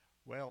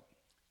Well,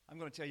 I'm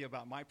going to tell you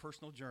about my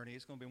personal journey.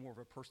 It's going to be more of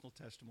a personal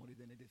testimony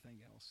than anything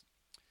else.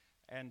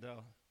 And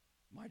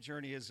my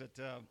journey is that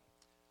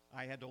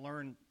I had to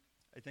learn,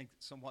 I think,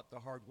 somewhat the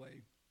hard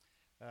way,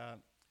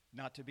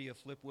 not to be a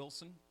Flip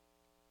Wilson.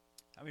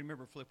 I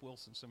remember Flip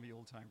Wilson, some of you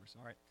old timers,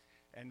 all right?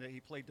 And he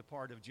played the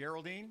part of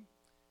Geraldine.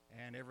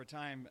 And every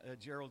time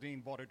Geraldine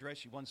bought a dress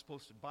she wasn't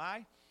supposed to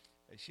buy,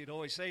 she'd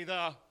always say,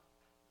 the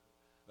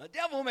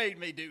devil made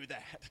me do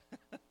that.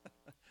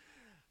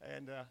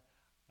 And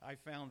I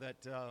found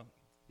that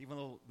even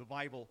though the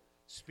Bible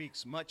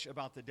speaks much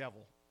about the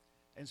devil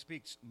and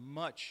speaks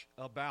much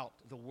about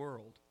the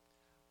world,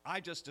 I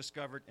just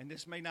discovered, and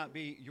this may not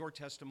be your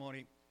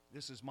testimony,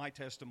 this is my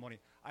testimony,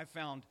 I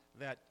found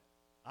that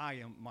I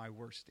am my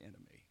worst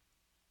enemy.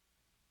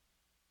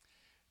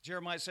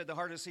 Jeremiah said, the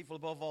heart is deceitful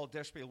above all,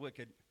 desperately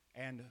wicked,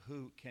 and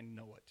who can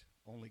know it?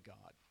 Only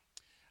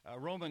God.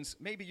 Romans,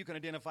 maybe you can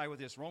identify with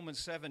this,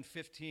 Romans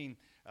 7:15.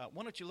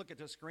 Why don't you look at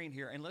the screen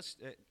here, and let's,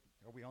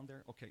 are we on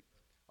there? Okay.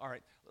 All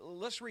right.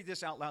 Let's read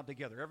this out loud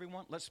together.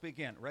 Everyone, let's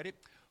begin. Ready?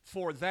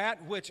 For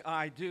that which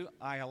I do,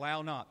 I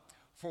allow not.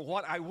 For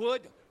what I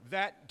would,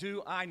 that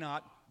do I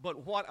not.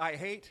 But what I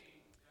hate.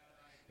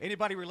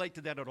 Anybody relate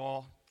to that at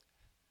all?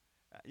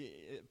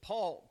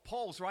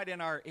 Paul's right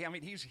in our, I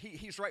mean,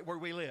 he's right where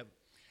we live.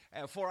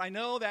 For I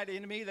know that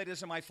in me that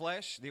is in my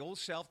flesh, the old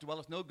self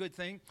dwelleth no good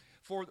thing.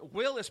 For the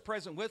will is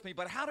present with me,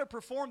 but how to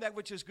perform that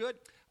which is good,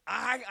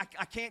 I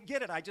can't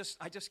get it. I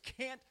just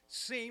can't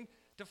seem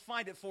to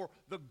find it. For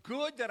the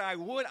good that I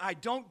would, I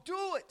don't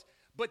do it.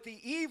 But the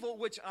evil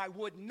which I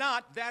would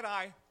not, that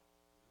I.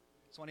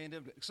 That's what I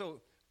ended up.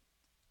 So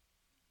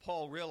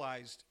Paul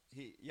realized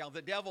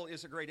the devil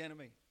is a great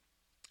enemy,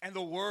 and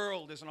the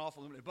world is an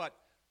awful enemy. But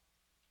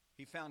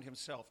he found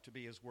himself to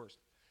be his worst.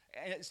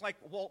 And it's like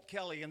Walt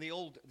Kelly in the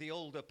old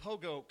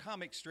Pogo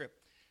comic strip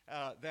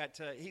that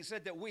he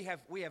said that we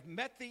have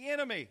met the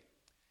enemy,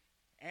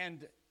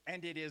 and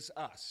it is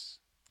us.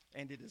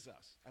 And it is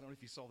us. I don't know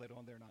if you saw that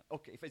on there or not.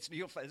 Okay, if it's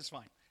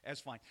fine. That's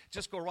fine.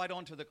 Just go right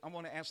on to I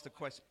want to ask the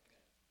question.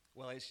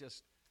 Well, it's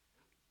just,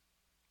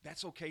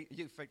 that's okay.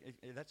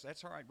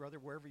 That's all right, brother,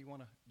 wherever you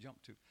want to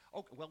jump to.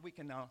 Okay, well, we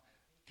can now,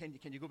 can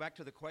you go back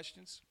to the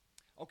questions?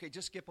 Okay,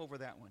 just skip over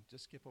that one.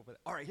 Just skip over that.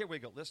 All right, here we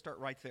go. Let's start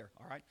right there,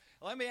 all right?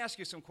 Let me ask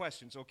you some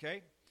questions,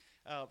 okay?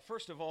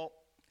 First of all,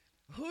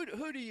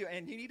 who do you,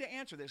 and you need to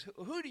answer this,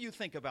 who do you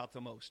think about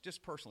the most,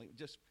 just personally?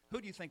 Just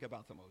who do you think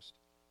about the most?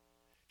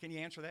 Can you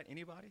answer that?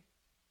 Anybody?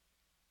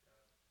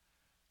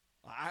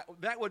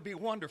 That would be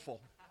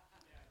wonderful.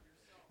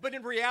 But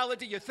in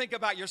reality, you think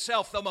about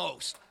yourself the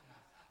most.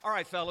 All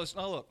right, fellas,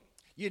 now look,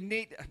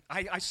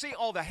 I see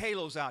all the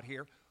halos out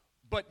here,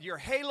 but your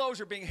halos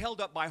are being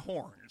held up by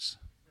horns.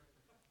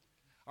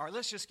 All right,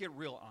 let's just get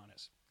real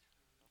honest.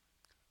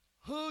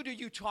 Who do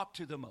you talk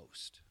to the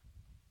most?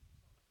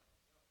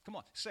 Come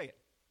on, say it.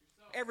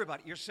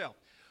 Everybody, yourself.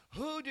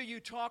 Who do you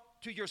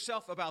talk to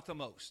yourself about the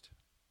most?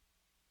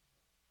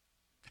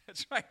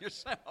 That's right,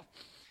 yourself.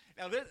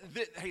 Now,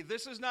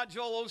 this is not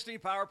Joel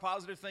Osteen, Power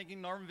Positive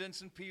Thinking, Norman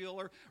Vincent Peale,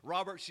 or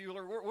Robert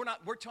Schuller.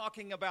 We're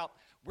talking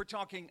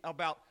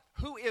about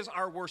who is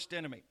our worst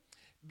enemy,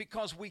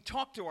 because we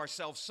talk to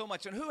ourselves so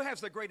much. And who has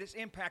the greatest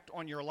impact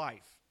on your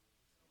life?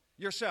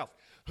 Yourself.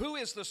 Who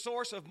is the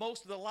source of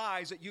most of the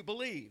lies that you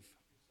believe?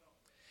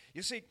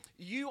 You see,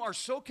 you are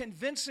so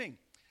convincing.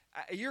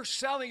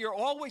 You're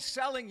always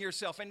selling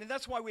yourself. And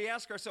that's why we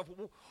ask ourselves,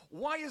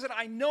 why is it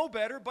I know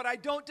better, but I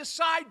don't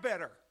decide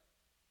better?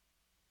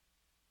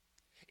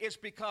 It's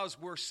because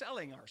we're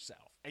selling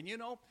ourselves. And you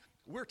know,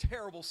 we're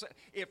terrible.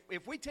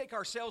 If we take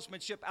our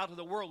salesmanship out of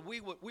the world, we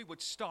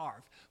would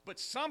starve. But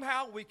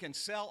somehow we can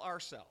sell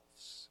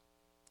ourselves.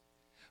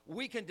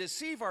 We can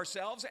deceive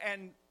ourselves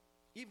and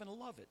even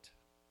love it.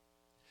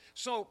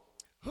 So,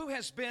 who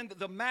has been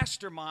the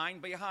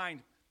mastermind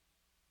behind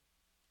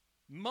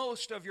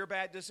most of your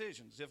bad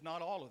decisions, if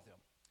not all of them?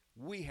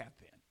 We have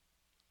been.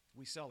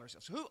 We sell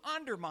ourselves. Who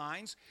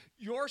undermines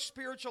your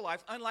spiritual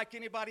life unlike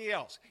anybody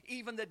else?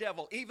 Even the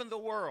devil, even the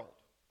world.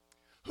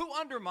 Who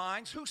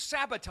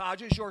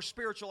sabotages your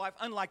spiritual life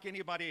unlike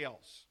anybody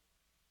else?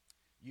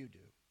 You do.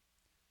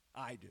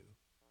 I do.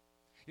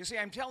 You see,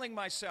 I'm telling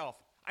myself,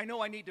 I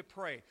know I need to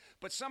pray,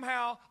 but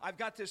somehow I've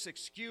got this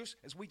excuse,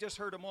 as we just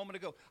heard a moment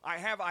ago. I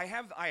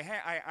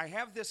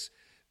have this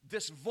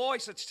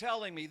voice that's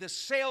telling me, this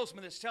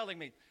salesman that's telling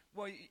me,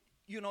 well,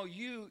 you know,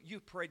 you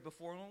prayed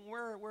before.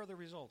 Where are the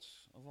results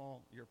of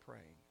all your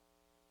praying?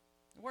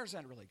 Where's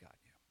that really got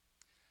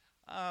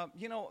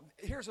you? You know,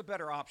 here's a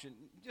better option.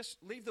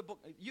 Just leave the book.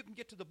 You can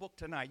get to the book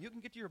tonight. You can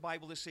get to your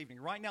Bible this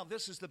evening. Right now,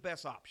 this is the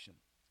best option.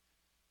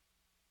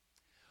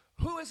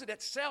 Who is it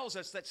that tells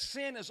us that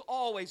sin is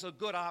always a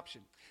good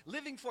option?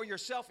 Living for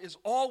yourself is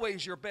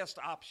always your best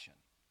option.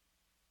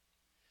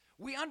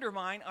 We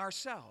undermine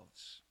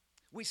ourselves.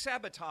 We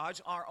sabotage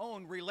our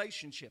own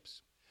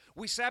relationships.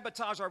 We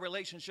sabotage our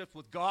relationships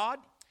with God,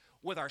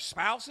 with our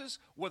spouses,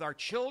 with our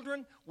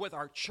children, with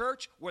our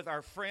church, with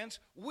our friends.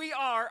 We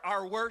are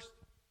our worst.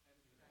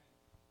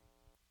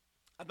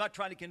 I'm not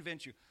trying to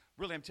convince you.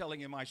 Really, I'm telling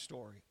you my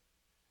story.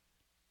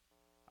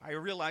 I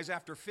realize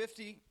after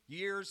 50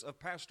 years of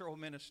pastoral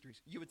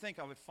ministries, you would think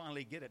I would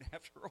finally get it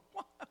after a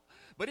while.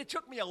 But it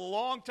took me a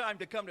long time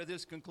to come to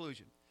this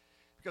conclusion.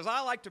 Because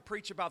I like to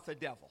preach about the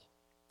devil.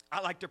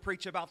 I like to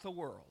preach about the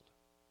world.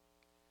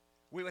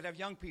 We would have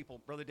young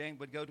people, Brother Dan,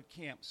 would go to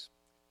camps.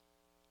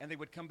 And they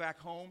would come back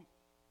home.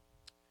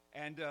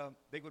 And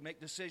they would make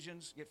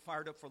decisions, get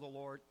fired up for the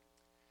Lord.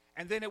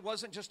 And then it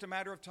wasn't just a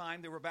matter of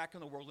time. They were back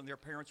in the world, and their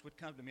parents would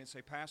come to me and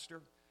say,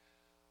 Pastor,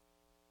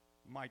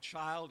 my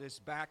child is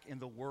back in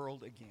the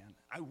world again.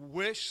 I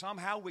wish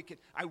somehow,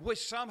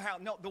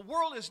 no, the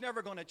world is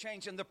never going to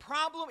change. And the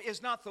problem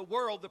is not the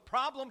world. The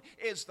problem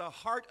is the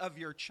heart of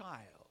your child.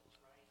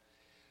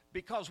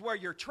 Because where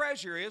your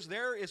treasure is,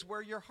 there is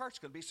where your heart's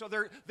going to be. So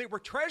they were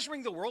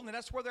treasuring the world, and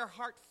that's where their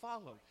heart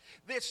followed.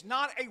 It's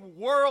not a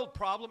world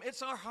problem.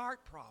 It's a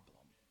heart problem.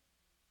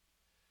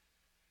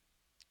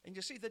 And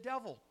you see, the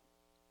devil,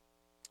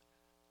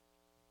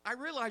 I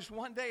realized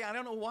one day, I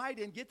don't know why I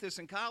didn't get this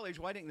in college,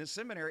 why I didn't in the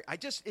seminary.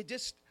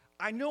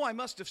 I know I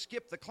must have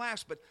skipped the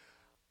class, but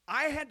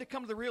I had to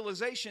come to the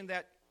realization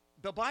that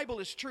the Bible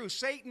is true.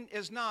 Satan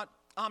is not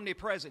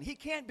omnipresent. He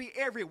can't be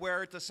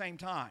everywhere at the same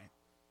time.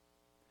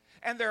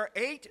 And there are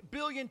 8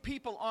 billion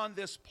people on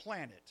this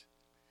planet.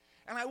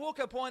 And I woke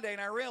up one day and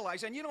I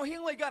realized, and he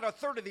only got a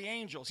third of the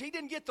angels. He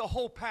didn't get the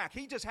whole pack.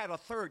 He just had a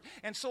third.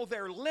 And so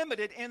they're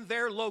limited in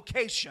their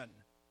location.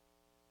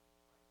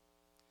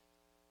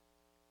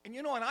 And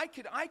and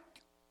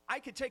I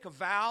could take a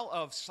vow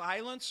of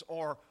silence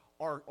or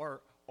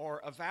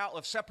a vow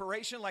of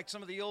separation like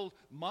some of the old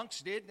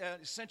monks did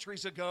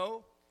centuries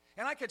ago.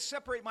 And I could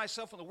separate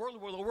myself from the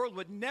world where the world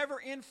would never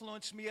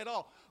influence me at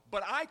all.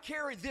 But I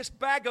carry this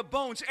bag of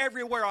bones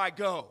everywhere I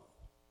go.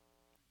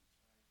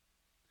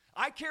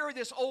 I carry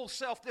this old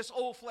self, this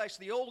old flesh,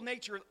 the old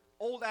nature,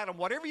 old Adam,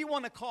 whatever you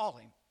want to call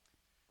him.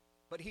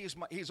 But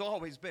he's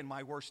always been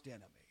my worst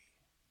enemy.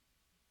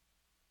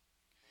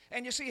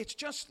 And you see, it's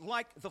just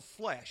like the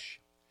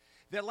flesh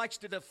that likes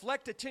to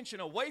deflect attention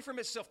away from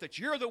itself, that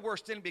you're the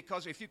worst enemy,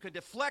 because if you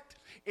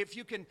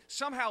can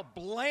somehow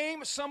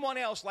blame someone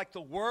else like the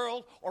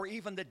world or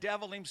even the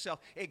devil himself,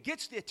 it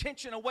gets the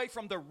attention away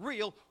from the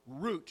real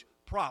root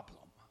problem.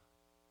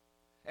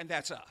 And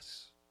that's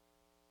us.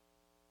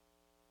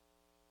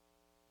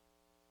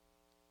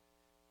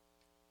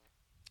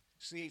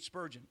 C.H.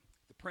 Spurgeon,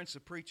 the Prince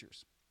of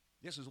Preachers,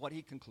 this is what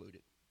he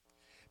concluded.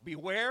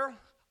 Beware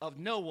of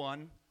no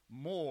one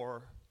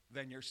more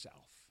than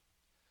yourself,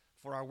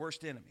 for our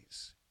worst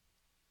enemies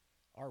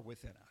are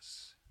within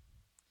us.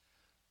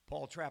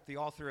 Paul Trapp, the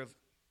author of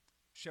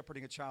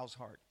Shepherding a Child's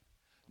Heart.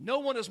 No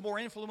one is more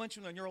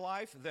influential in your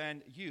life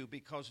than you,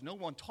 because no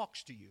one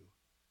talks to you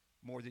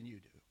more than you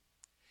do.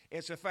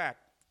 It's a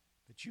fact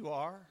that you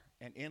are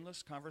an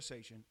endless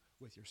conversation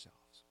with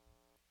yourselves.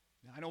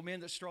 Now, I know men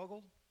that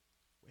struggle.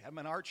 We have them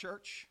in our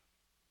church.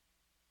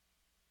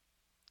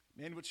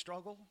 Men would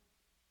struggle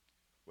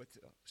with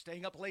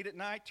staying up late at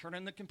night,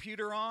 turning the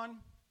computer on.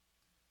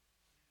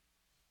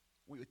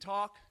 We would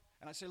talk,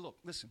 and I'd say, look,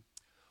 listen,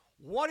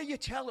 what are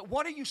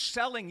you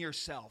selling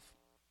yourself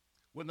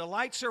when the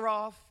lights are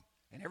off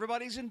and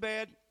everybody's in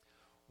bed?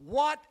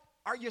 What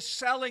are you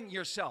selling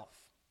yourself?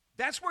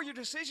 That's where your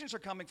decisions are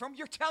coming from.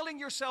 You're telling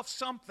yourself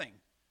something.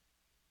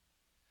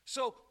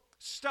 So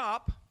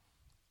stop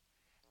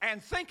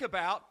and think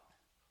about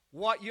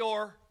what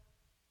you're,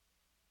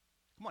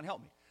 come on,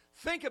 help me.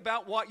 Think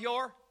about what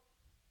you're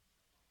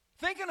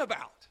thinking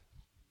about.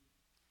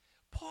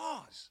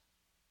 Pause.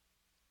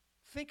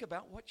 Think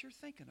about what you're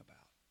thinking about.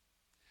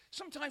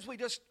 Sometimes we're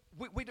just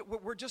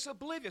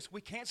oblivious.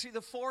 We can't see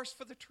the forest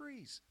for the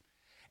trees.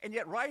 And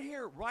yet right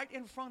here, right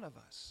in front of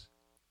us,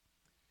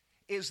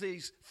 is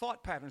these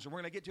thought patterns, and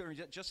we're going to get to it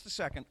in just a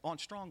second, on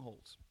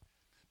strongholds.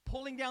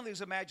 Pulling down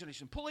these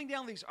imaginations, pulling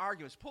down these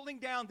arguments, pulling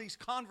down these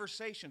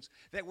conversations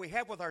that we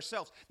have with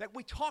ourselves, that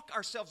we talk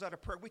ourselves out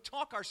of prayer. We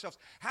talk ourselves.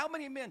 How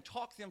many men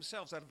talk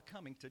themselves out of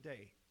coming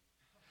today?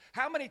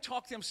 How many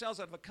talked themselves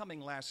out of a coming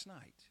last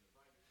night?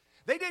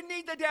 They didn't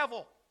need the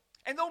devil.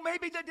 And though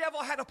maybe the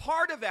devil had a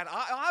part of that,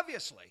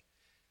 obviously,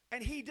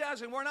 and he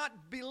does, and we're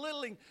not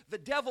belittling the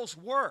devil's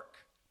work,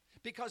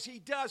 because he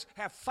does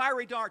have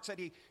fiery darts that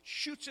he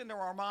shoots into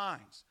our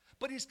minds.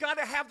 But he's got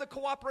to have the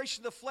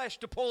cooperation of the flesh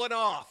to pull it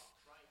off.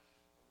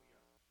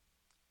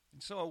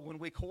 And so when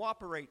we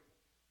cooperate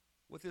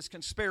with this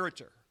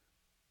conspirator,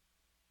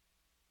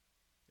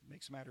 it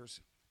makes matters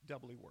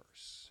doubly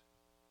worse.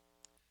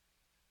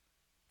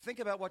 Think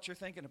about what you're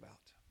thinking about.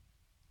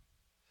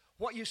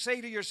 What you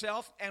say to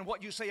yourself and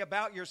what you say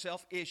about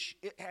yourself it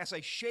has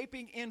a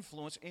shaping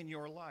influence in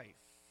your life.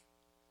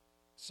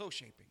 So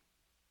shaping.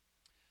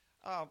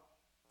 I'm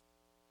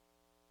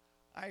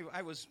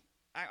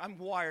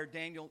wired,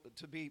 Daniel,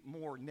 to be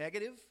more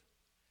negative.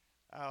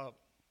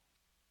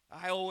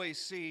 I always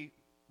see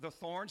the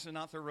thorns and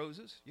not the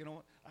roses.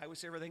 I always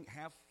say everything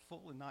half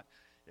full and not,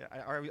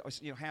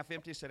 half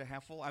empty instead of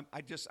half full. I'm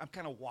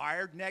kind of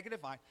wired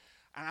negative.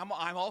 I'm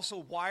also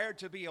wired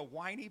to be a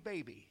whiny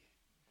baby.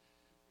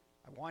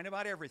 I whine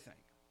about everything.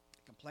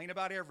 I complain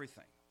about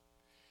everything.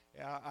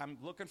 I'm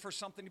looking for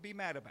something to be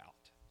mad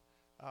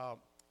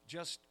about.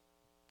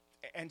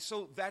 and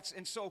so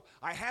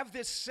I have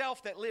this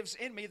self that lives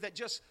in me that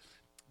just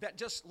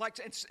likes,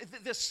 and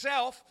this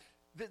self,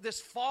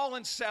 this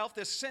fallen self,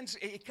 this sin,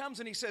 he comes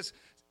and he says,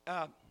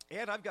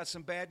 Ed, I've got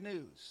some bad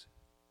news.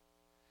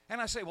 And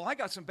I say, well, I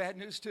got some bad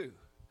news too.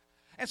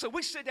 And so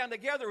we sit down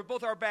together with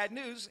both our bad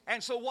news,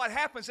 and so what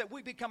happens is that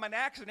we become an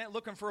accident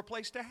looking for a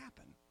place to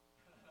happen.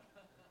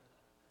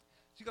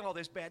 So you got all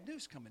this bad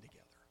news coming together.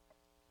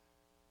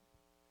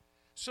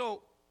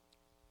 So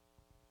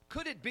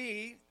could it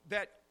be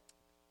that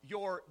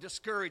your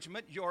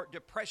discouragement, your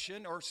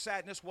depression or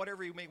sadness,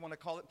 whatever you may want to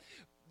call it,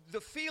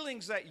 the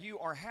feelings that you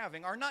are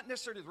having are not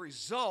necessarily the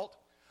result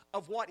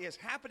of what is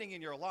happening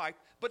in your life,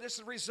 but it's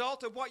the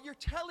result of what you're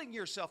telling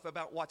yourself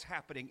about what's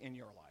happening in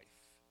your life.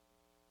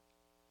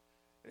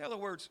 In other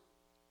words,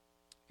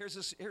 here's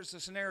the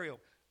scenario.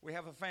 We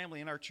have a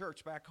family in our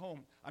church back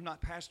home. I'm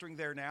not pastoring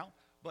there now,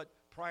 but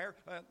prior,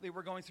 they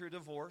were going through a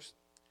divorce.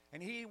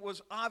 And he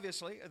was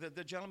obviously,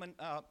 the gentleman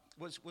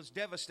was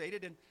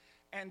devastated,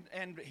 and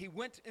he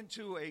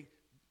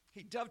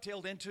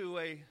dovetailed into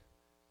a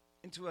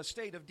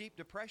state of deep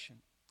depression.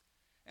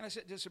 And I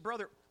said,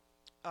 brother,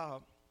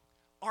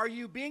 are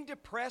you being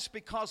depressed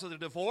because of the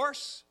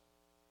divorce?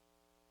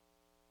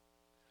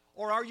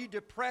 Or are you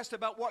depressed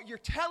about what you're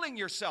telling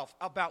yourself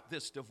about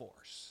this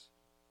divorce?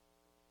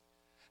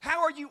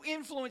 How are you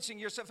influencing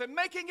yourself and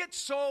making it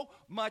so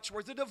much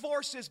worse? The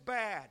divorce is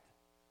bad.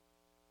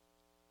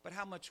 But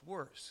how much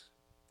worse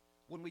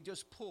when we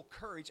just pull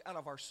courage out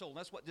of our soul? And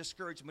that's what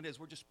discouragement is.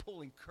 We're just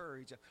pulling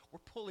courage. We're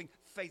pulling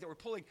faith. We're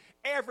pulling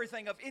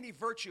everything of any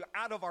virtue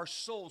out of our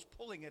souls,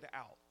 pulling it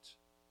out.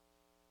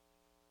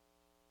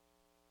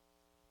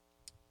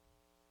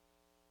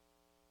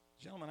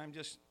 Gentlemen, I'm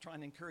just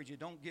trying to encourage you,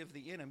 don't give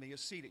the enemy a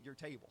seat at your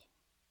table.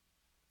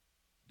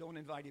 Don't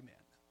invite him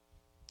in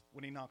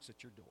when he knocks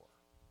at your door.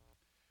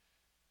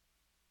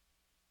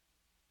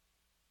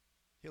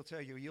 He'll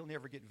tell you, you'll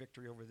never get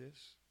victory over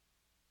this.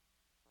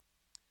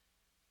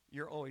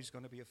 You're always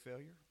going to be a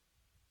failure.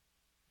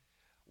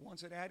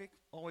 Once an addict,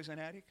 always an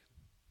addict.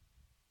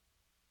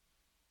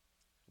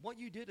 What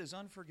you did is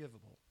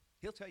unforgivable.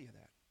 He'll tell you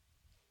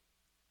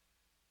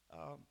that.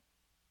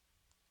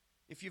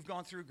 If you've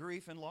gone through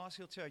grief and loss,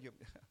 he'll tell you,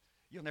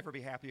 you'll never be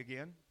happy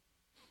again.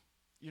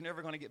 You're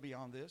never going to get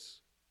beyond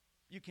this.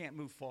 You can't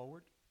move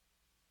forward.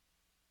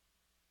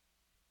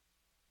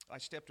 I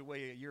stepped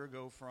away a year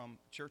ago from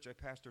church. I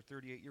pastored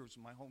 38 years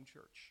in my home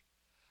church.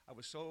 I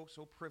was so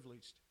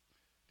privileged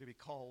to be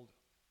called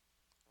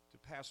to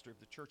pastor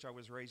the church I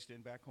was raised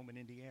in back home in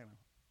Indiana.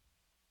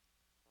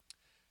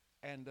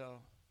 And when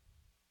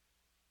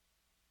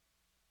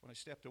I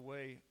stepped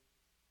away,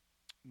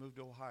 moved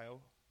to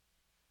Ohio,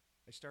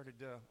 I started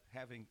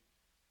having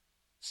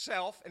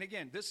self, and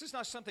again, this is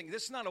not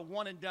a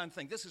one and done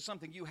thing. This is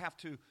something you have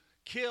to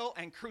kill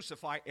and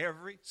crucify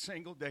every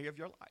single day of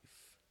your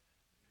life.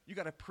 You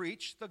got to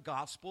preach the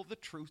gospel, the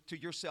truth to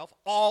yourself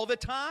all the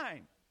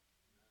time.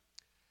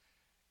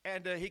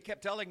 And he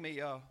kept telling me,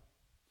 well,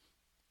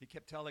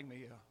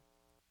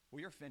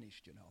 you're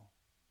finished, you know.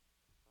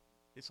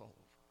 It's all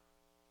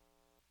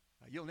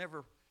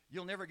over.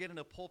 You'll never get in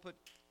a pulpit,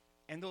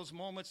 and those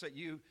moments that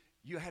you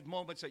had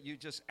moments that you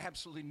just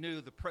absolutely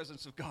knew the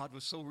presence of God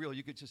was so real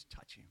you could just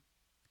touch him.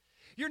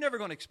 You're never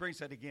going to experience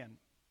that again.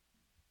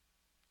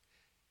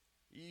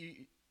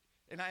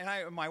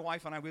 My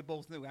wife and I, we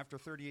both knew after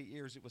 38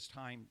 years it was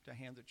time to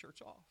hand the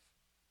church off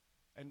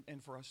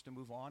and for us to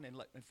move on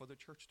and for the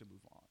church to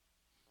move on.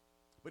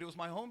 But it was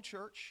my home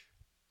church.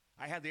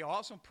 I had the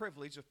awesome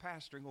privilege of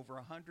pastoring over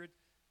 100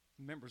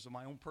 members of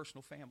my own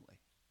personal family,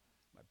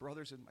 my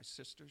brothers and my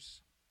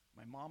sisters.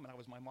 My mom, and I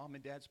was my mom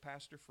and dad's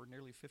pastor for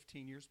nearly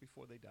 15 years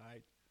before they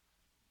died.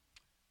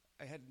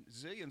 I had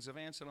zillions of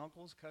aunts and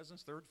uncles,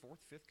 cousins, third, fourth,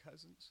 fifth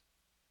cousins.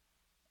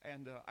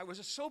 And I was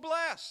just so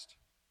blessed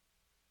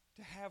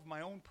to have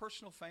my own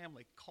personal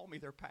family call me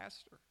their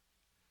pastor.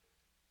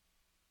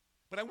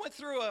 But I went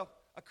through a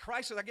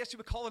crisis, I guess you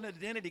would call it an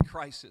identity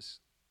crisis.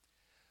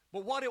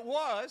 But what it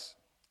was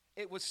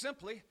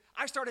simply,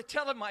 I started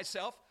telling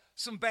myself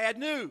some bad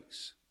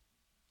news.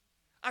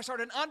 I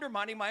started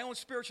undermining my own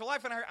spiritual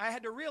life, and I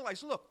had to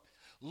realize, look,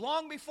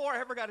 long before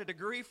I ever got a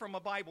degree from a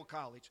Bible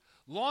college,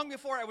 long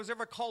before I was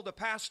ever called a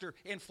pastor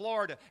in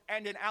Florida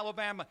and in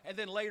Alabama and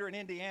then later in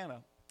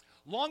Indiana,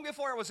 long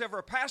before I was ever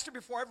a pastor,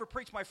 before I ever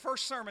preached my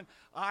first sermon,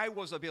 I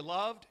was a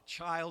beloved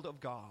child of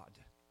God.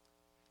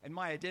 And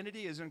my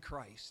identity is in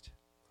Christ.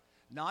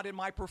 Not in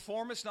my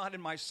performance, not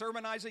in my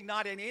sermonizing,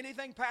 not in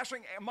anything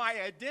pastoring. My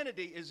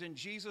identity is in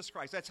Jesus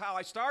Christ. That's how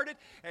I started,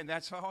 and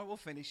that's how I will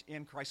finish,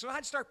 in Christ. So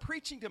I'd start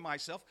preaching to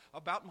myself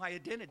about my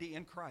identity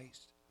in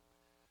Christ,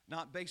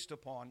 not based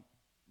upon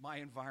my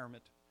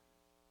environment,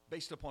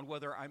 based upon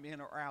whether I'm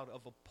in or out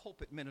of a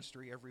pulpit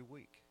ministry every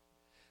week.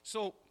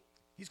 So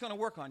he's going to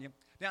work on you.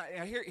 Now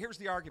here's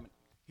the argument.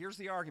 Here's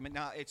the argument.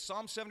 Now, it's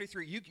Psalm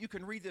 73. You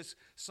can read this,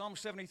 Psalm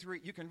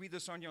 73. You can read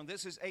this on your own.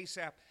 This is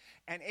Asaph.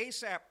 And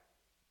Asaph,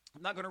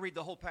 I'm not going to read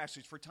the whole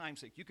passage for time's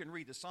sake. You can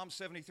read the Psalm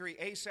 73.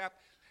 Asaph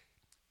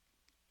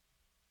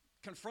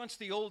confronts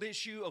the old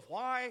issue of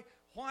why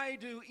why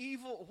do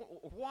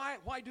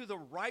the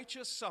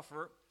righteous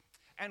suffer,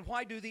 and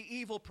why do the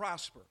evil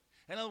prosper?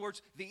 In other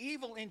words, the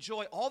evil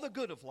enjoy all the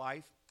good of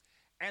life,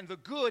 and the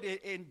good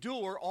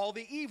endure all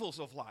the evils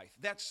of life.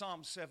 That's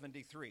Psalm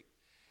 73.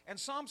 And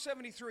Psalm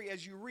 73,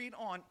 as you read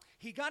on,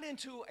 he got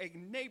into a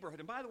neighborhood.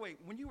 And by the way,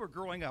 when you were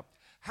growing up,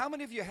 how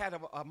many of you had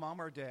a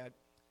mom or a dad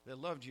that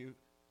loved you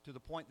to the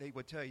point they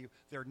would tell you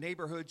there are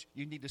neighborhoods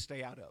you need to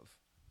stay out of?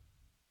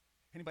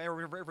 Anybody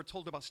ever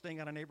told about staying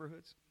out of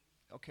neighborhoods?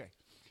 Okay.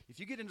 If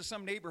you get into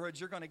some neighborhoods,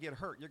 you're going to get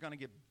hurt. You're going to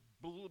get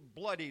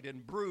bloodied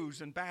and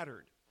bruised and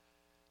battered.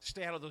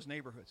 Stay out of those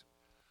neighborhoods.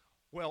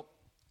 Well,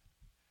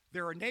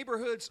 there are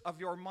neighborhoods of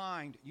your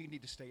mind you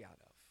need to stay out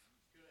of.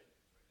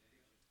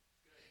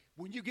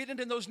 When you get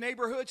into those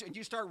neighborhoods and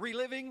you start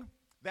reliving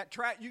that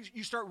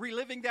you start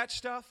reliving that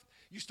stuff,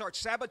 you start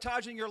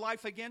sabotaging your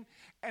life again,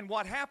 and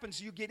what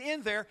happens, you get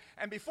in there,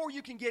 and before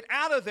you can get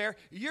out of there,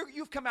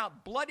 you've come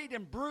out bloodied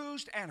and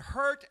bruised and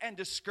hurt and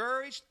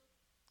discouraged.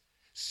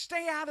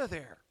 Stay out of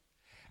there.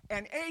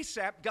 And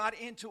Asaph got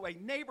into a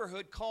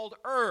neighborhood called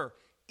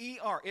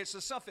E-R. It's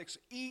the suffix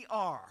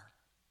E-R.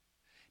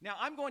 Now,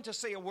 I'm going to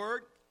say a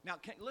word. Now,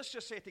 let's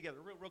just say it together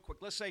real quick.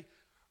 Let's say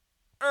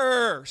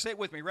Say it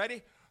with me.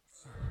 Ready?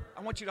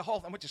 I want you to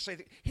hold. I want you to say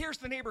that. Here's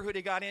the neighborhood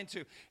he got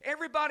into.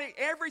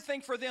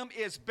 Everything for them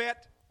is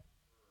bet.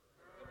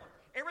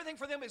 Everything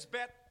for them is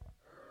bet.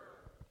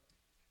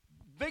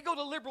 They go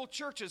to liberal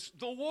churches,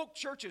 the woke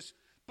churches,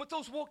 but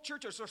those woke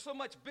churches are so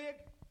much big.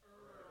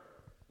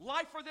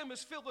 Life for them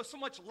is filled with so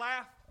much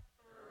laugh.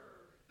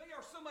 They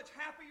are so much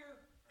happier.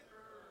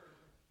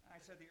 I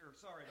said the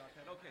sorry about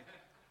that. Okay.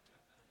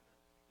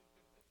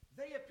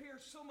 They appear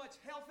so much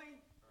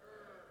healthy.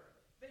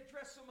 They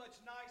dress so much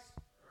nice.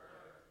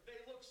 They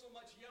look so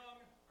much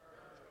young.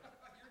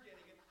 You're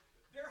getting it.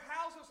 Their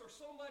houses are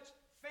so much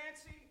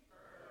fancy.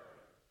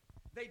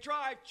 They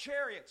drive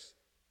chariots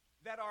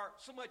that are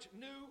so much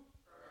new.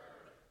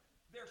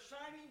 They're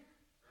shiny.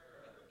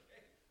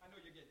 Okay. I know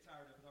you're getting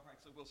tired of it. All right,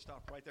 so we'll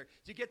stop right there.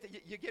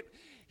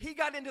 He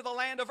got into the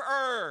land of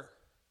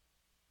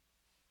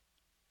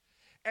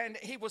and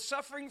he was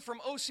suffering from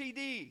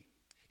OCD.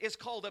 It's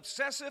called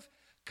obsessive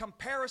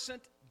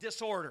comparison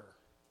disorder.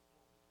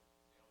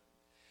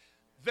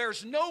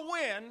 There's no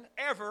win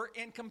ever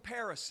in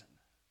comparison.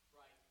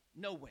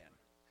 No win.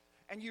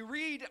 And you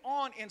read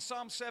on in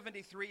Psalm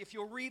 73, if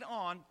you'll read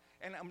on,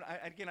 and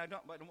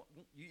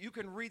you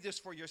can read this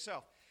for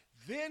yourself.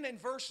 Then in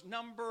verse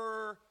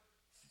number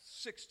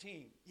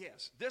 16,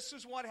 yes, this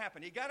is what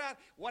happened. He got out,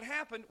 what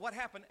happened,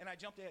 and I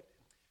jumped ahead.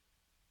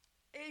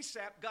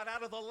 Asaph got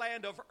out of the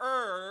land of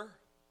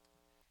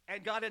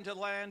and got into the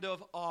land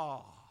of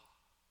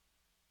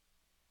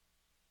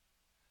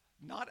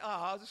Not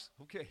Oz,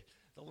 okay,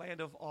 the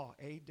land of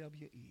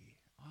A-W-E.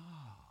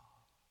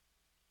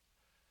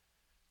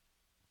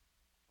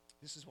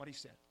 This is what he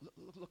said.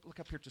 Look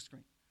up here at the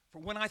screen.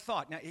 For when I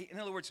thought, now, in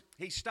other words,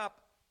 he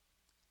stopped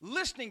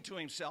listening to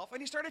himself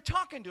and he started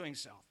talking to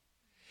himself.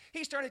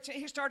 He started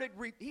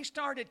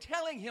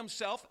telling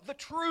himself the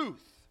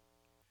truth.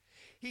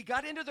 He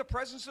got into the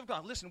presence of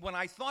God. Listen, when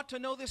I thought to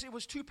know this, it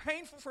was too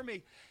painful for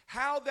me.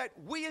 How that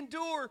we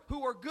endure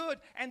who are good,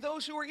 and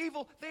those who are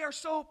evil, they are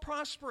so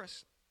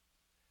prosperous.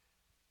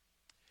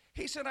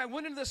 He said, I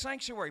went into the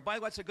sanctuary. By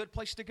the way, that's a good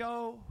place to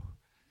go.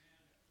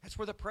 That's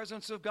where the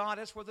presence of God,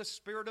 that's where the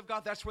Spirit of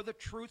God, that's where the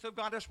truth of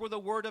God, that's where the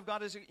Word of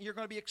God is. You're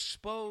going to be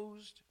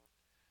exposed.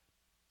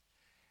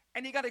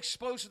 And he got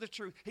exposed to the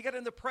truth. He got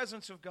in the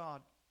presence of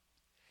God.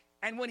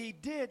 And when he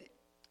did,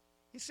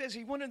 he says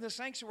he went into the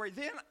sanctuary.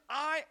 Then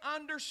I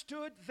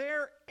understood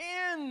their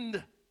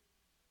end.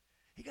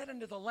 He got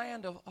into the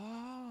land of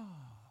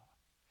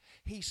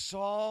He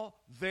saw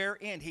their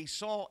end. He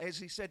saw, as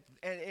he said,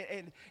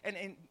 and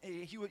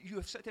you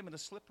have set them in a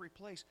slippery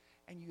place,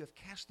 and you have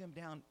cast them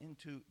down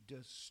into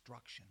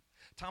destruction.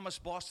 Thomas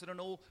Boston, an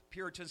old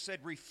Puritan, said,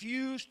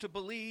 refuse to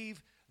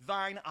believe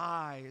thine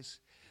eyes.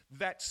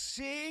 That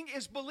seeing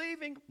is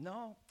believing.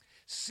 No.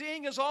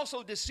 Seeing is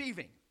also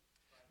deceiving.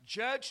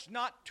 Judge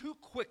not too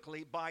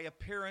quickly by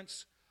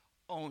appearance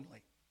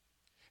only.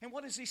 And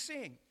what is he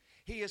seeing?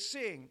 He is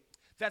seeing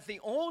that the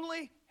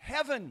only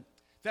heaven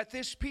that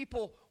this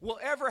people will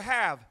ever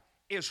have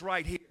is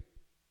right here.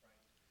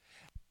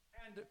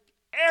 And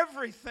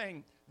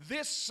everything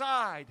this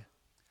side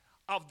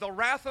of the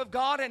wrath of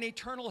God and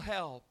eternal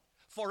hell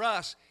for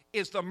us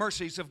is the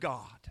mercies of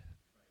God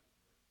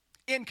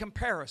in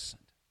comparison.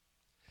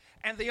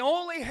 And the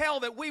only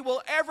hell that we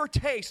will ever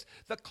taste,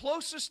 the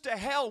closest to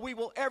hell we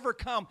will ever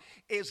come,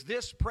 is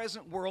this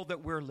present world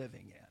that we're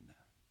living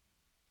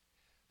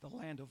in. The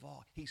land of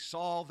awe. He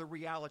saw the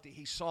reality.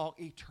 He saw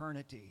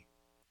eternity.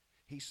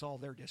 He saw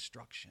their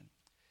destruction.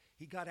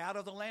 He got out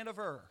of the land of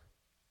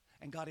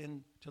and got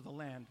into the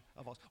land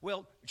of Oz.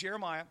 Well,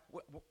 Jeremiah,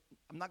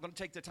 I'm not going to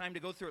take the time to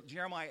go through it.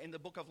 Jeremiah in the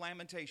book of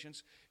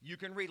Lamentations, you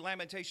can read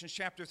Lamentations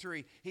chapter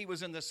 3. He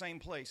was in the same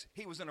place.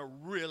 He was in a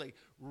really,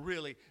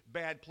 really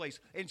bad place.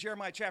 In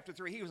Jeremiah chapter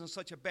 3, he was in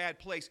such a bad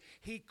place,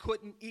 he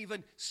couldn't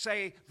even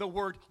say the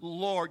word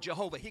Lord,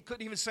 Jehovah. He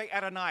couldn't even say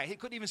Adonai. He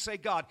couldn't even say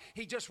God.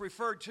 He just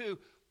referred to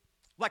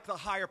like the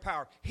higher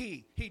power.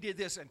 He did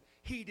this and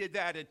he did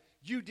that and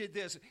you did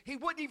this. He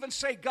wouldn't even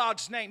say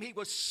God's name. He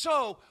was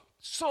so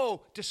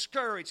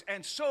discouraged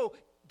and so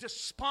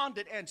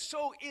despondent and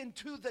so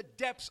into the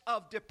depths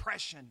of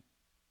depression.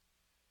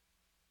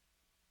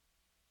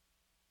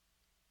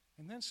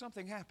 And then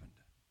something happened.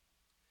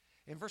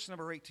 In verse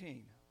number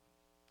 18,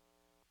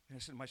 and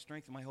it said, my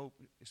strength and my hope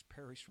is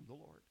perished from the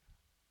Lord.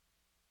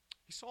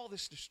 He saw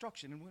this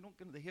destruction, and we don't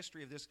get into the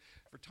history of this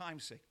for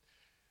time's sake.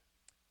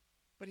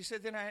 But he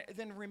said,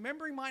 then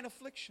remembering mine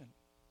affliction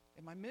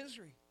and my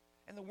misery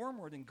and the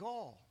wormwood and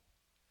gall,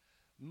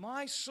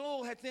 my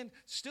soul hath then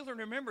still in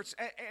remembrance,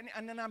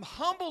 and then I'm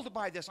humbled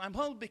by this. I'm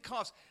humbled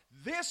because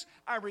this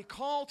I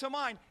recall to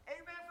mind.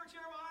 Amen for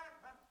Jeremiah.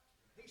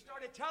 He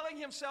started telling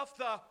himself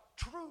the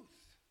truth.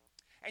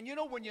 And you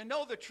know, when you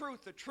know the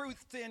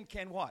truth then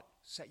can what?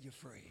 Set you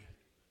free.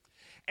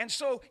 And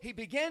so he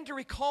began to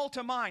recall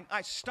to mind.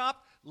 I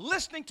stopped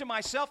listening to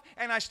myself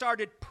and I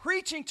started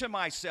preaching to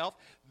myself.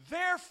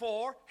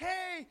 Therefore,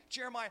 hey,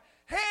 Jeremiah,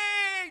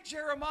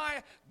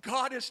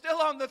 God is still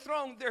on the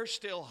throne. There's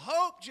still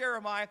hope,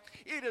 Jeremiah.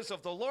 It is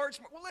of the Lord's.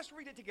 Well, let's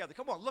read it together.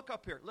 Come on, look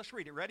up here. Let's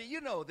read it. Ready? You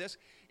know this.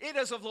 It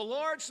is of the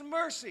Lord's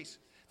mercies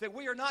that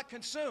we are not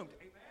consumed.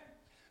 Amen.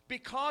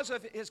 Because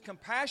of his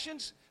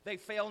compassions, they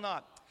fail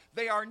not.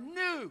 They are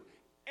new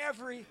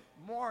every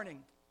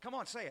morning. Come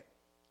on, say it.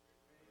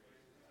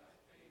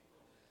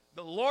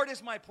 The Lord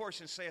is my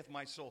portion, saith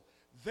my soul.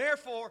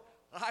 Therefore,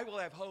 I will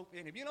have hope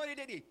in him. You know what he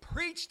did? He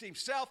preached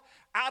himself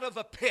out of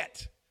a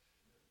pit.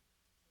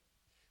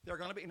 There are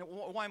going to be,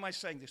 why am I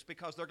saying this?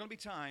 Because there are going to be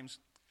times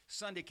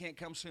Sunday can't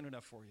come soon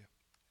enough for you.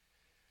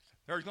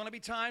 There's going to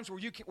be times where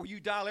you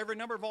dial every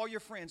number of all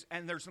your friends,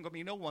 and there's going to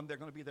be no one that's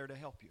going to be there to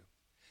help you.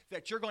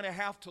 That you're going to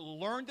have to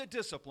learn the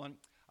discipline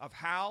of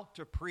how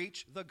to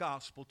preach the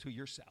gospel to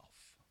yourself.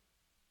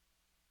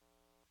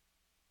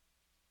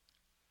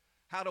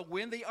 How to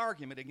win the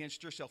argument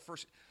against yourself.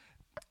 First,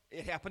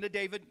 it happened to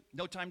David.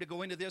 No time to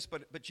go into this,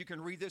 but you can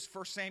read this.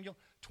 1 Samuel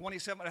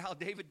 27, how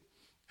David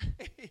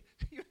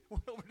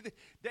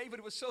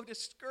was so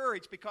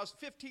discouraged because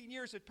 15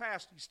 years had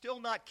passed. He's still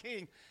not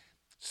king.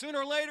 Sooner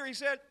or later, he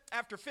said,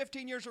 after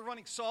 15 years of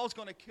running, Saul's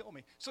going to kill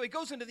me. So he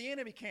goes into the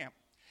enemy camp.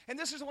 And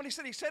this is what he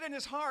said. He said in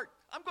his heart,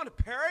 I'm going to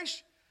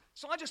perish,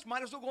 so I just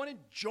might as well go in and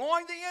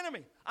join the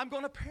enemy. I'm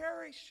going to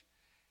perish.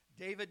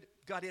 David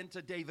got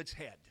into David's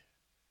head.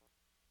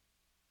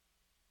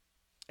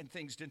 And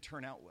things didn't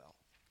turn out well.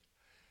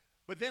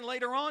 But then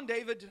later on,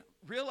 David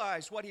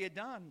realized what he had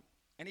done.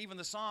 And even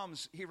the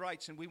Psalms he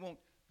writes, and we won't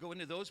go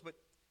into those, but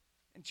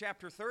in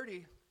chapter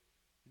 30,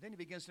 then he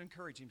begins to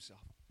encourage himself.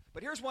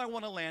 But here's why I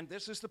want to land.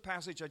 This is the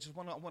passage I just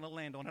want to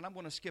land on, and I'm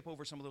going to skip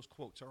over some of those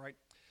quotes, all right,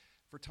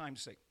 for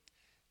time's sake.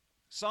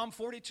 Psalm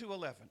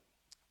 42:11.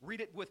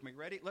 Read it with me.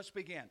 Ready? Let's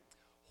begin.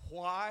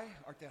 Why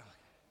art thou,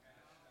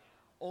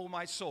 O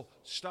my soul?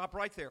 Stop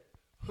right there.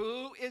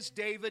 Who is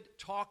David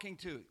talking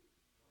to?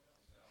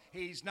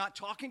 He's not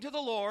talking to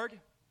the Lord.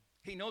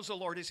 He knows the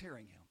Lord is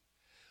hearing him.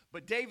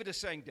 But David is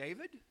saying,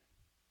 David,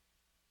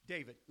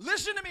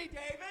 listen to me,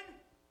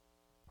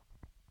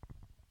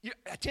 David.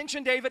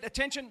 Attention, David,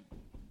 attention.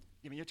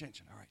 Give me your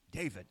attention. All right,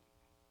 David,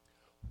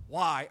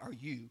 why are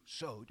you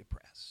so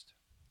depressed?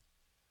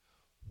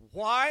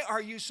 Why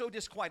are you so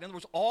disquiet? In other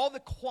words, all the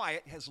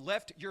quiet has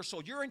left your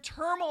soul. You're in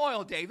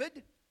turmoil,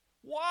 David.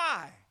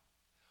 Why?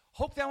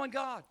 Hope thou in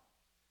God,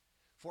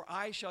 for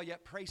I shall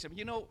yet praise him.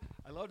 You know,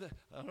 I loved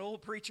an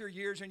old preacher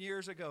years and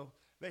years ago.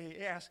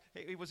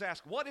 He was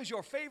asked, what is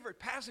your favorite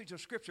passage of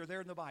Scripture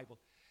there in the Bible?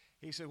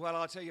 He said, well,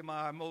 I'll tell you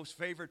my most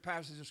favorite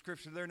passage of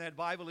Scripture there in that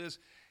Bible is,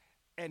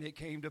 and it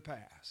came to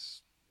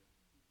pass.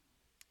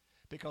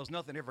 Because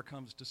nothing ever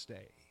comes to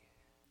stay.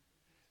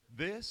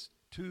 This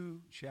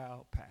too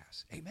shall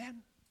pass.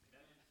 Amen?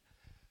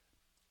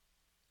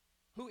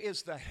 Who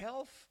is the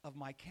health of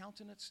my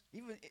countenance?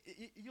 Even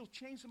you'll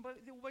change the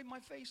way my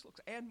face looks.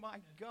 And my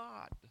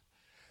God.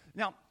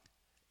 Now,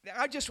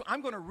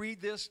 I'm going to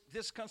read this.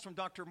 This comes from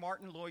Dr.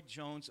 Martin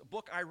Lloyd-Jones, a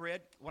book I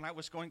read when I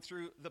was going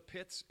through the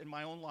pits in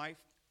my own life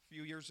a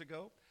few years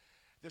ago.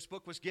 This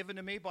book was given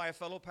to me by a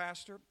fellow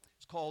pastor.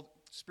 It's called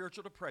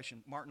Spiritual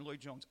Depression, Martin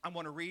Lloyd-Jones. I'm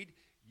going to read,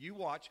 you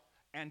watch,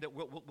 and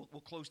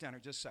we'll close down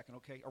in just a second,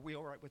 okay? Are we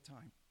all right with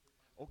time?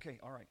 Okay,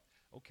 all right.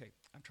 Okay,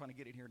 I'm trying to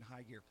get it here in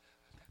high gear.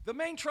 The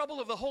main trouble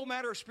of the whole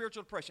matter of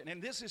spiritual depression,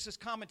 and this is his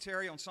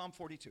commentary on Psalm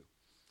 42.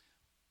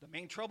 The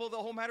main trouble of the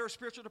whole matter of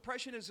spiritual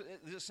depression is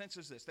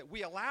this, that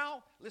we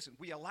allow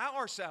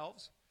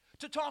ourselves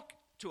to talk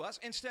to us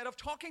instead of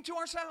talking to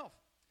ourselves.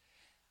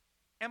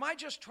 Am I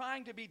just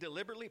trying to be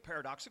deliberately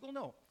paradoxical?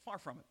 No, far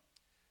from it.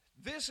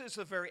 This is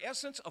the very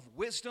essence of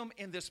wisdom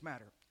in this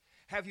matter.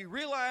 Have you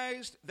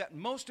realized that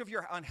most of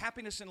your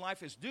unhappiness in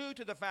life is due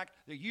to the fact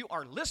that you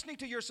are listening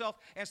to yourself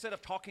instead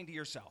of talking to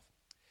yourself?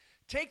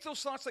 Take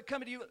those thoughts that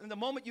come to you in the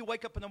moment you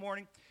wake up in the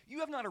morning. You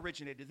have not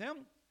originated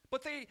them,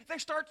 but they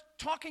start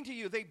talking to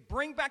you. They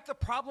bring back the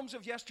problems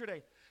of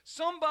yesterday.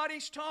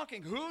 Somebody's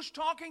talking. Who's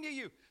talking to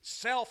you?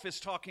 Self is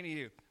talking to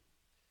you.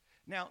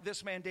 Now,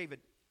 this man,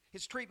 David,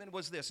 his treatment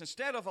was this.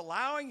 Instead of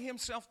allowing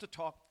himself to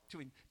talk to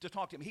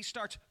him, he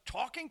starts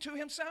talking to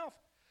himself.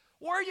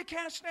 Why are you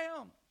cast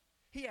down?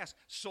 He asks,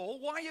 soul,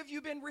 why have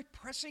you been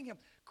repressing him,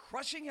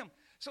 crushing him?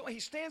 So he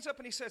stands up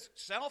and he says,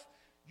 self,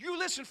 you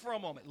listen for a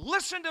moment.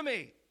 Listen to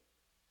me.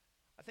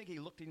 I think he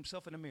looked at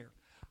himself in the mirror.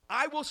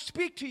 I will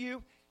speak to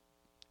you.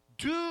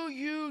 Do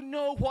you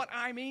know what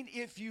I mean?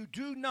 If you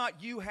do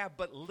not, you have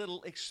but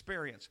little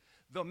experience.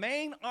 The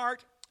main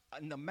art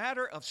in the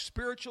matter of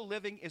spiritual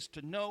living is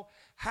to know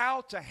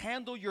how to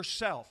handle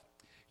yourself.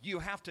 You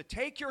have to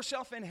take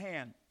yourself in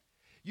hand.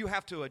 You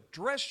have to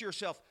address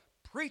yourself,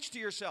 preach to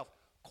yourself,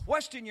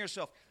 question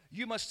yourself.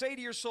 You must say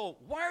to your soul,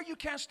 why are you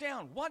cast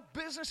down? What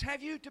business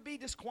have you to be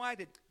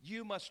disquieted?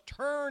 You must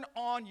turn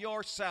on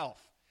yourself,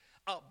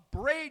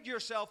 upbraid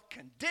yourself,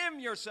 condemn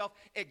yourself,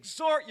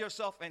 exhort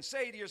yourself, and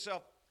say to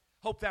yourself,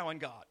 hope thou in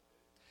God.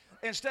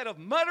 Instead of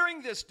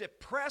muttering this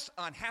depressed,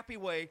 unhappy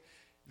way,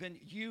 then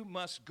you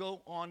must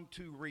go on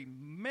to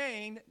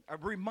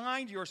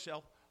remind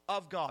yourself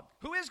of God.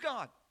 Who is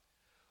God?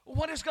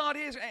 What is God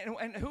is, and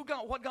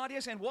what God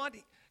is, and what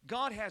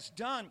God has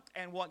done,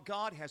 and what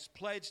God has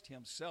pledged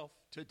himself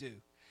to do.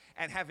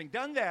 And having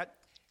done that,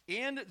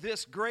 in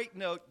this great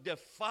note,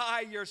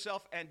 defy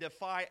yourself and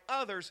defy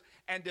others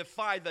and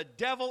defy the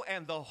devil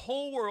and the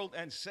whole world,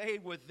 and say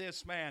with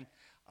this man,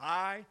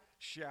 I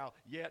shall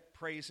yet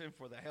praise him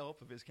for the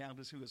health of his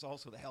countenance, who is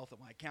also the health of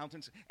my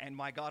countenance, and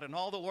my God. And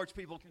all the Lord's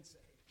people can say.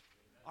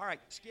 All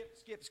right,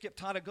 skip.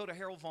 Tata, go to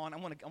Harold Vaughn. I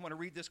want to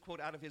read this quote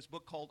out of his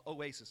book called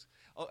Oasis.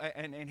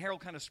 And Harold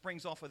kind of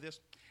springs off of this.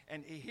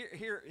 And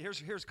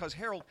here's because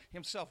Harold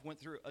himself went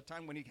through a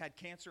time when he had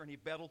cancer and he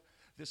battled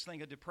this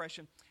thing of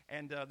depression.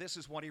 And this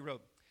is what he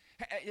wrote.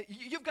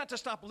 You've got to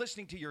stop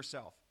listening to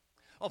yourself.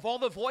 Of all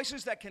the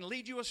voices that can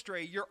lead you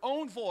astray, your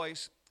own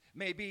voice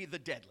may be the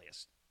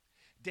deadliest.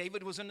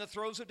 David was in the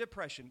throes of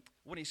depression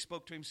when he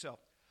spoke to himself.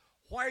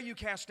 Why are you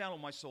cast down, O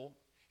my soul?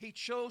 He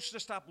chose to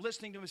stop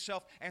listening to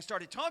himself and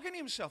started talking to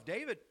himself.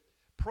 David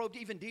probed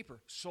even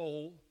deeper.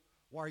 Soul,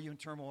 why are you in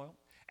turmoil?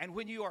 And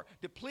when you are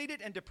depleted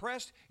and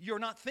depressed, you're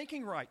not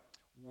thinking right.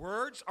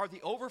 Words are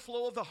the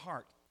overflow of the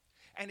heart.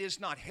 And it is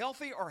not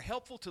healthy or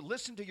helpful to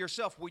listen to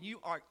yourself when you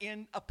are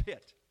in a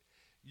pit.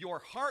 Your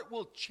heart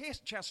will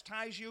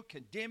chastise you,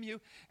 condemn you,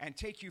 and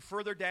take you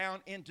further down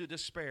into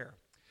despair.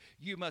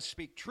 You must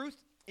speak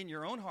truth in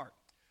your own heart.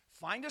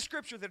 Find a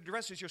scripture that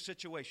addresses your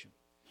situation.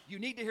 You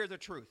need to hear the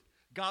truth.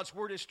 God's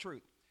word is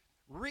truth.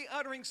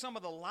 Re-uttering some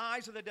of the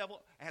lies of the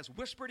devil as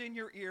whispered in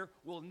your ear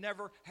will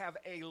never have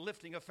a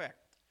lifting effect.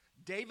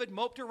 David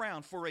moped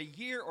around for a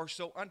year or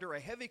so under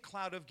a heavy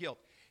cloud of guilt.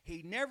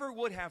 He never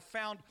would have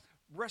found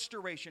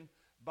restoration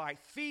by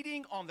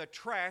feeding on the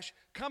trash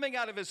coming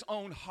out of his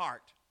own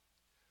heart.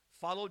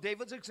 Follow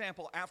David's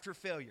example after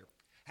failure,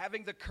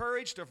 having the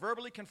courage to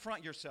verbally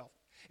confront yourself.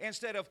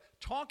 Instead of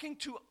talking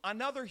to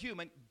another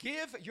human,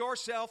 give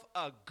yourself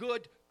a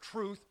good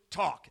truth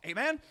talk.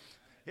 Amen?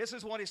 This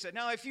is what he said.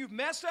 Now, if you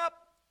mess up,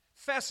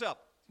 fess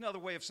up. Another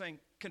way of saying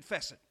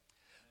confess it.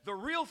 The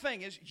real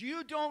thing is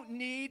you don't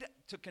need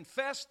to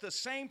confess the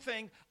same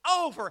thing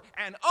over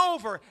and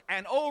over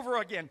and over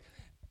again.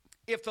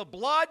 If the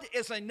blood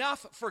is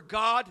enough for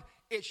God,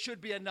 it should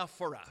be enough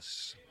for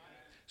us.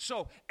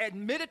 So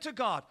admit it to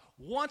God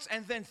once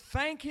and then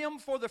thank him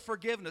for the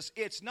forgiveness.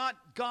 It's not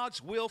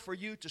God's will for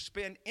you to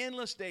spend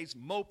endless days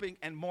moping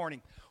and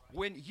mourning.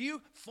 When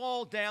you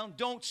fall down,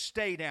 don't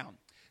stay down.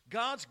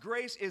 God's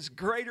grace is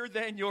greater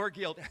than your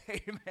guilt.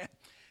 Amen.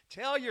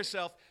 Tell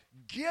yourself,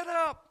 get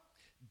up.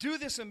 Do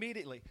this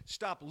immediately.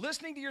 Stop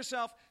listening to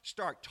yourself.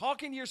 Start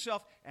talking to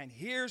yourself. And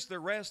here's the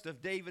rest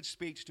of David's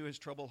speech to his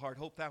troubled heart.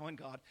 Hope thou in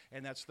God.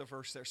 And that's the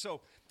verse there.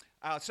 So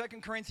 2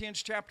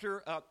 Corinthians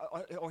chapter,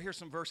 here's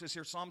some verses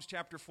here. Psalms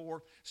chapter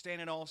 4, stand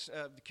in all,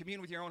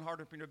 commune with your own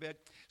heart up in your bed.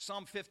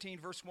 Psalm 15,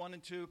 verse 1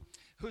 and 2.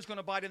 Who's going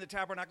to abide in the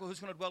tabernacle? Who's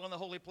going to dwell in the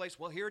holy place?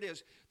 Well, here it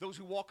is. Those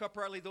who walk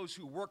uprightly, those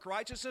who work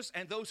righteousness,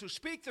 and those who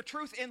speak the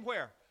truth in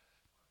where?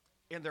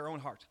 In their own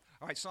heart.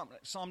 All right,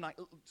 Psalm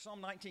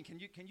 19.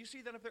 Can you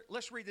see that up there?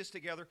 Let's read this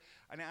together.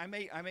 And I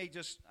may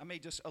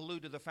just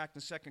allude to the fact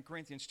in 2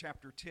 Corinthians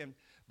chapter 10,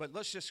 but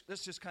let's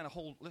just kind of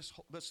hold.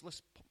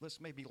 Let's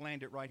maybe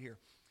land it right here.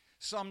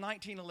 Psalm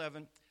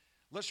 19:11.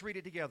 Let's read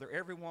it together.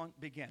 Everyone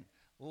begin.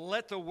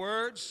 Let the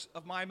words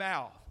of my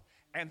mouth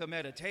and the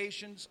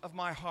meditations of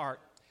my heart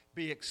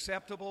be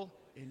acceptable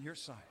in your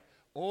sight.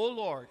 O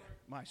Lord,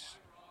 my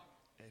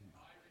and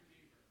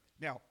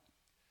now,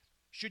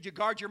 should you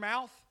guard your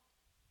mouth?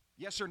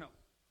 Yes or no?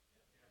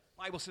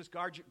 Bible says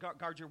guard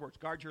your words,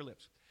 guard your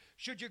lips.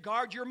 Should you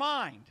guard your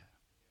mind?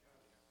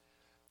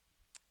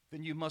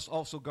 Then you must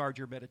also guard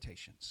your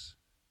meditations.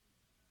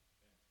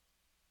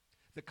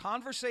 The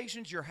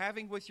conversations you're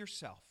having with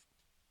yourself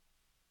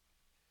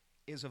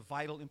is of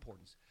vital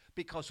importance,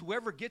 because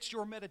whoever gets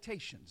your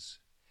meditations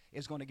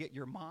is going to get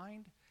your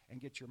mind and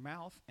get your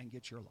mouth and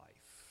get your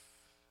life.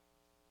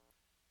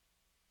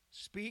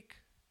 Speak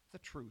the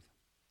truth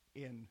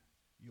in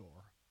your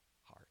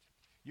heart.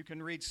 You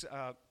can read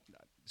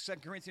 2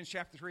 Corinthians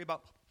chapter 3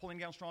 about pulling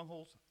down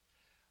strongholds.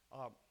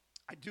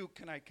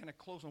 Can I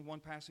close on one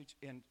passage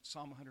in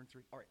Psalm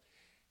 103? All right.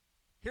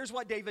 Here's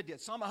what David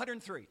did. Psalm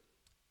 103.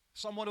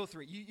 Psalm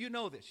 103. You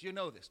know this. You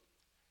know this.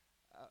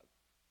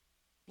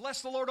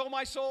 Bless the Lord, O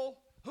my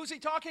soul. Who's he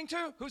talking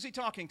to? Who's he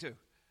talking to?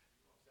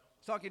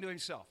 He's talking to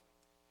himself.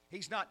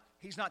 He's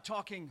not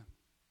talking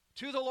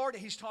to the Lord.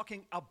 He's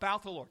talking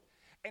about the Lord.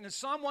 And in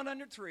Psalm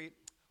 103,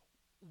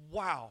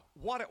 wow,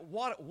 what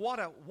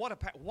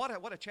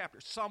a chapter.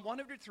 Psalm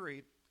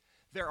 103,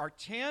 there are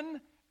 10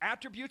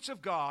 attributes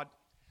of God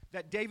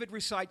that David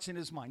recites in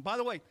his mind. By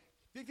the way,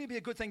 do you think it'd be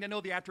a good thing to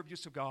know the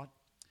attributes of God?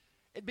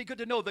 It'd be good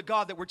to know the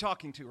God that we're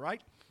talking to,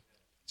 right?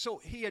 So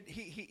he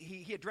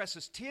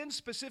addresses 10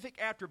 specific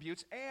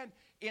attributes, and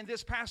in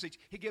this passage,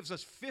 he gives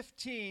us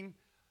 15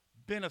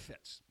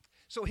 benefits.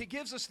 So he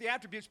gives us the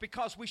attributes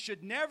because we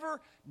should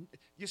never,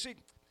 you see,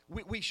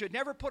 we should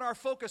never put our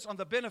focus on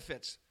the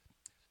benefits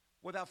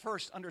without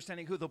first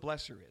understanding who the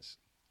blesser is.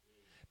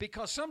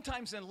 Because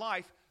sometimes in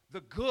life,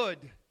 the good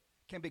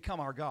can become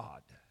our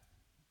God.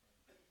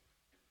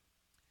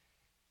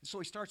 So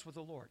he starts with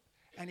the Lord,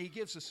 and he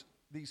gives us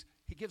these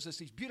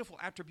beautiful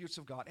attributes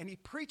of God, and he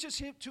preaches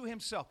him to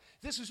himself.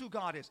 This is who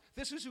God is.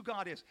 This is who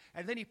God is.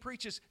 And then he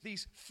preaches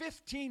these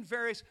 15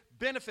 various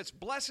benefits,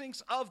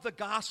 blessings of the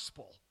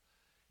gospel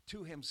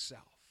to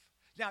himself.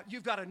 Now,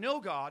 you've got to know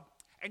God,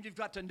 and you've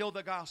got to know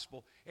the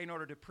gospel in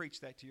order to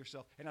preach that to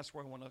yourself. And that's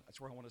where I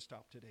want to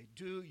stop today.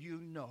 Do you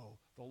know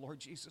the Lord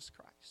Jesus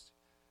Christ?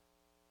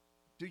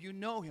 Do you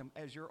know him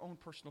as your own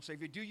personal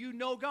Savior? Do you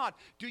know God?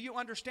 Do you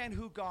understand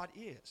who God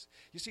is?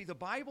 You see, the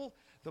Bible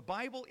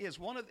is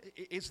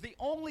the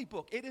only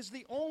book. It is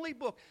the only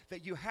book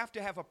that you have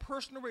to have a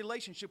personal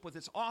relationship with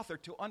its author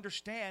to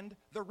understand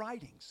the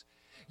writings.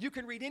 You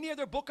can read any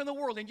other book in the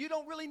world, and you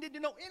don't really need to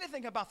know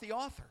anything about the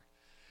author.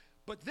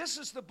 But this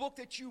is the book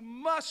that you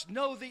must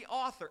know the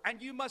author, and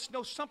you must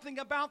know something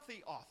about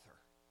the author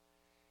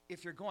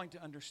if you're going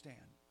to understand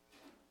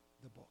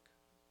the book.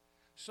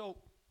 So,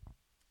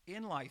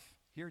 in life,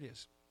 here it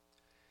is.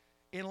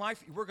 In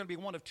life, we're going to be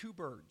one of two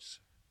birds.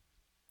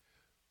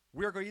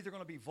 We're either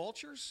going to be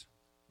vultures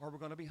or we're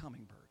going to be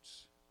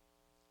hummingbirds.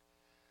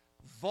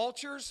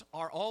 Vultures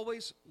are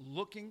always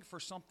looking for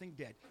something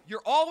dead.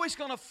 You're always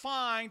going to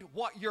find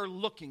what you're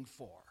looking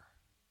for.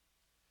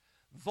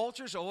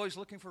 Vultures are always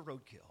looking for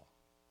roadkill.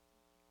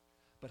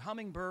 But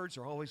hummingbirds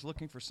are always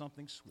looking for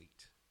something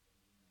sweet.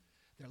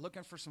 They're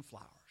looking for some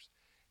flowers.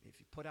 If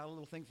you put out a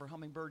little thing for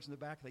hummingbirds in the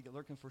back, they get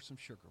looking for some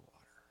sugar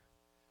water.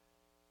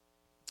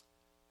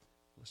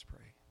 Let's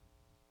pray.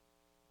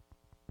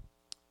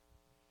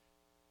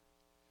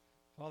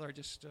 Father, I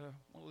just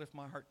want to lift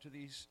my heart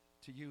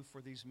to you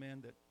for these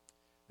men, that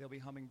they'll be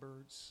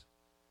hummingbirds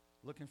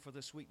looking for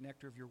the sweet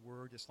nectar of your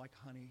word. It's like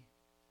honey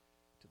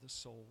to the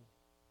soul.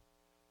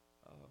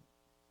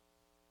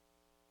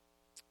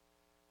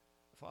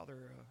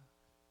 Father,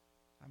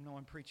 I know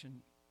I'm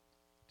preaching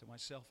to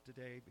myself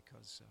today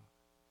because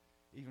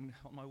even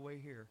on my way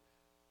here,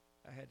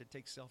 I had to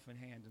take self in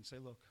hand and say,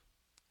 look,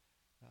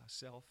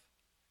 self,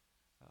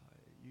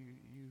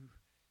 you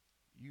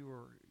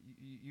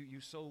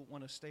so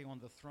want to stay on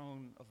the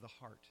throne of the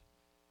heart,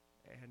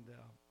 and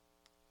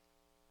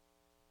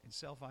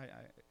self,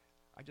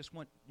 I just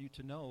want you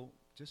to know.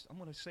 I'm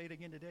going to say it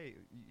again today.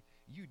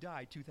 You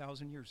died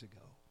 2,000 years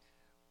ago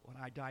when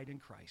I died in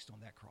Christ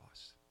on that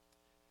cross,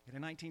 and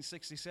in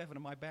 1967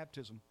 in my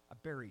baptism, I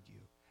buried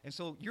you, and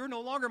so you're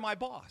no longer my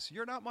boss.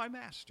 You're not my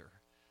master.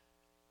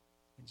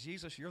 And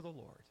Jesus, you're the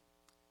Lord,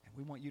 and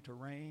we want you to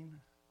reign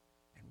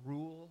and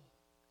rule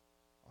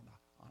on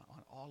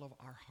all of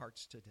our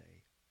hearts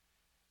today.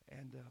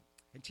 And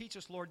teach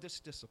us, Lord,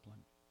 this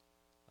discipline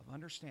of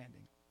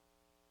understanding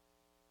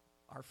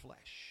our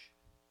flesh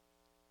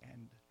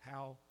and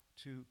how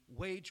to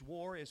wage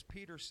war, as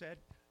Peter said,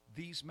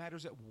 these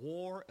matters at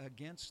war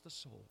against the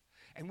soul.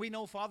 And we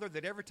know, Father,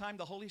 that every time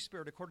the Holy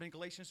Spirit, according to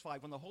Galatians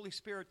 5, when the Holy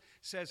Spirit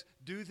says,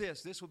 do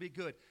this will be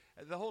good,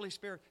 the Holy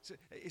Spirit,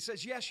 it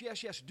says, yes,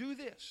 yes, yes, do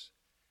this.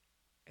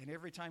 And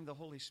every time the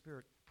Holy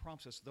Spirit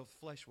prompts us, the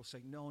flesh will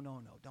say, no,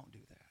 don't do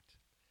that.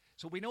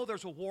 So we know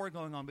there's a war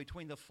going on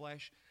between the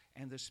flesh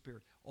and the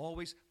spirit,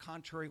 always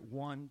contrary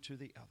one to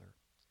the other.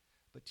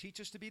 But teach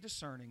us to be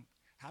discerning,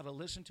 how to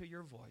listen to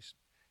your voice,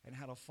 and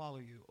how to follow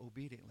you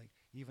obediently,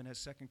 even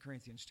as 2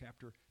 Corinthians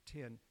chapter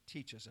 10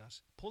 teaches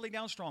us, pulling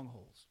down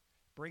strongholds,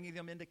 bringing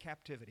them into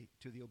captivity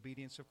to the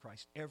obedience of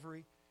Christ.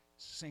 Every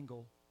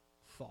single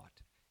thought.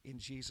 In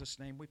Jesus'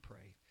 name we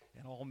pray.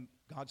 And all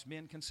God's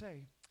men can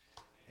say,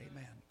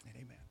 amen and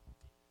amen.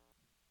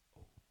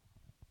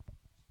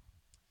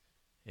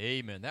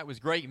 Amen. That was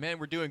great, man.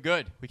 We're doing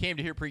good. We came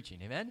to hear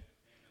preaching. Amen?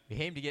 We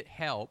came to get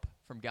help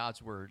from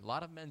God's word. A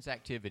lot of men's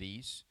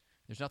activities.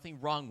 There's nothing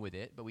wrong with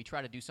it, but we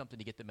try to do something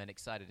to get the men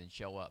excited and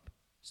show up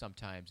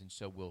sometimes, and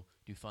so we'll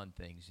do fun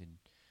things. And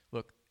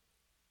look,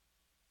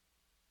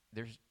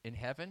 in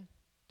heaven,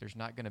 there's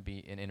not going to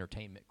be an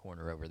entertainment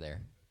corner over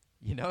there.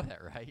 You know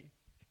that, right?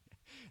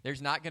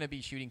 There's not going to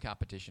be shooting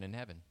competition in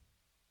heaven.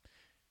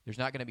 There's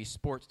not going to be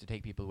sports to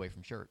take people away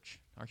from church.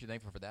 Aren't you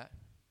thankful for that?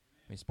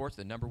 I mean, sports is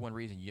the number one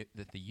reason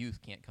that the youth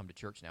can't come to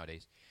church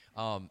nowadays.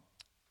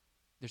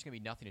 There's going to be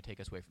nothing to take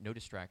us away from, no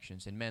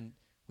distractions. And men,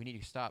 we need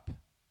to stop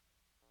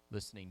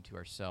listening to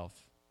ourselves.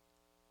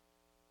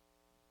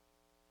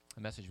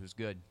 The message was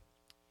good,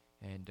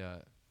 and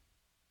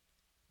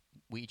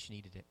we each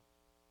needed it,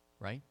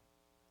 right?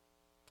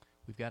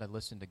 We've got to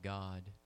listen to God